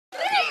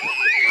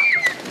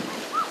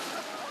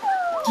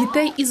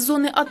Дітей із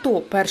зони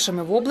АТО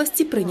першими в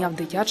області прийняв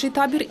дитячий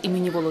табір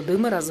імені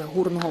Володимира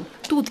Загурного.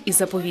 Тут і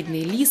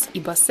заповідний ліс, і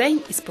басейн,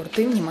 і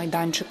спортивні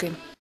майданчики.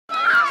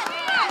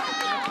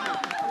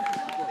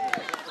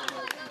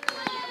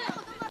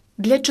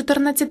 Для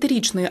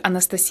 14-річної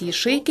Анастасії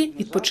Шийки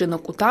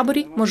відпочинок у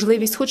таборі –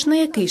 можливість хоч на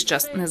якийсь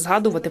час не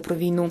згадувати про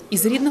війну.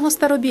 Із рідного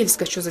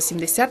Старобєльська, що за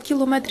 70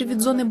 кілометрів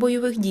від зони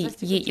бойових дій,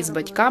 їй із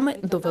батьками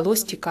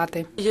довелось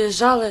тікати.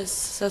 Їжджали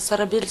з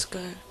Старобєльська,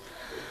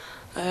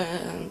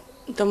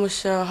 тому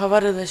що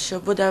говорили, що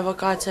буде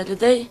евакуація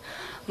людей.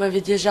 Ми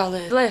від'їжджали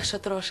легше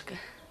трошки.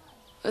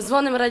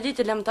 Дзвонимо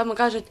родителям, там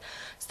кажуть,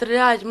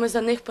 стріляють, ми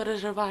за них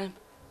переживаємо.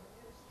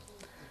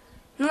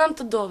 Нам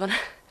тут добре.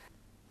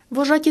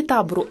 Вожаті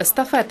табору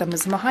естафетами,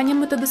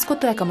 змаганнями та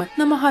дискотеками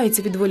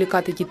намагаються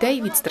відволікати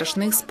дітей від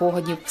страшних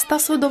спогадів.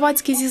 Стас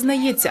Видовацький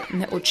зізнається,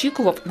 не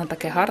очікував на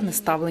таке гарне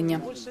ставлення.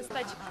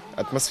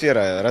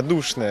 Атмосфера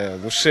радушная,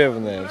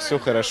 душевная, все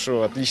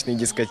хорошо, отличные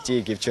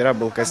дискотеки. Вчера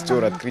был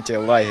костер, открытие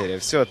лагеря,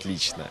 все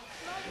отлично.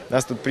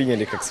 Нас тут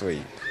приняли как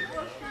своих.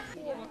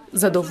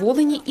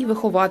 Задоволені і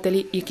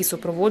вихователі, які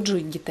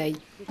супроводжують дітей.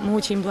 Мы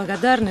очень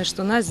благодарны,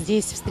 что нас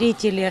здесь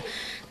встретили,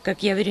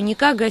 как я говорю, не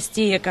как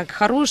гостей, а как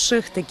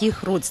хороших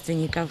таких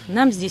родственников.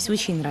 Нам здесь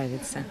очень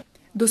нравится.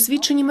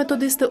 Досвідчені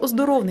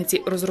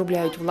методисти-оздоровниці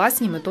розробляють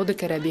власні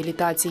методики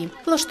реабілітації.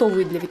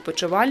 Влаштовують для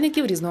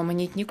відпочивальників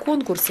різноманітні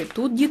конкурси.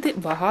 Тут діти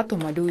багато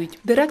малюють.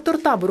 Директор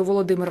табору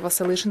Володимир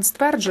Василишин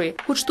стверджує,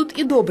 хоч тут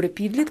і добре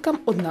підліткам,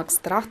 однак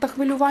страх та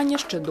хвилювання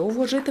ще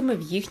довго житиме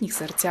в їхніх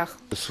серцях.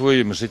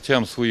 Своїм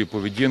життям, своєю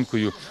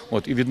поведінкою,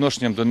 і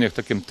відношенням до них,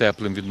 таким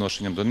теплим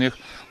відношенням до них,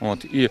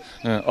 і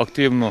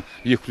активно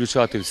їх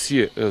включати в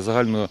всі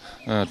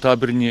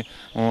загальнотабірні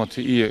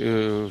і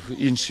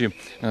інші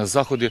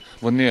заходи,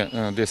 вони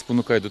десь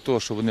спонукають до того,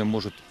 що вони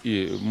можуть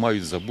і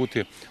мають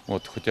забути,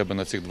 хоча б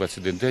на цих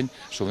 21 день,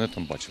 що вони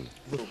там бачили.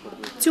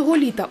 Цього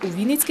літа у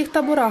вінницьких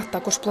таборах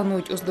також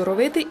планують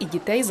оздоровити і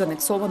дітей з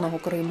анексованого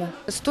Криму.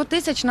 100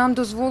 тисяч нам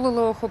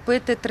дозволило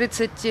охопити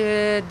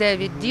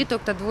 39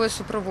 діток та 2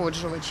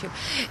 супроводжувачів.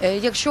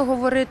 Якщо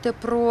говорити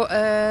про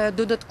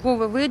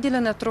додаткове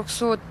виділення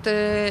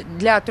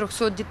для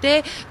 300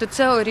 дітей, то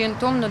це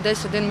орієнтовно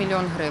десь 1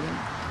 мільйон гривень.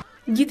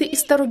 Діти із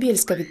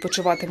Старобєльська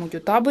відпочиватимуть у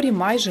таборі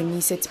майже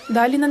місяць.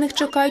 Далі на них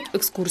чекають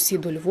екскурсії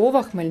до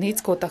Львова,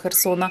 Хмельницького та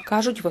Херсона,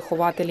 кажуть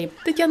вихователі.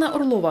 Тетяна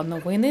Орлова,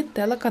 новини,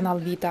 телеканал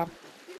ВІТА.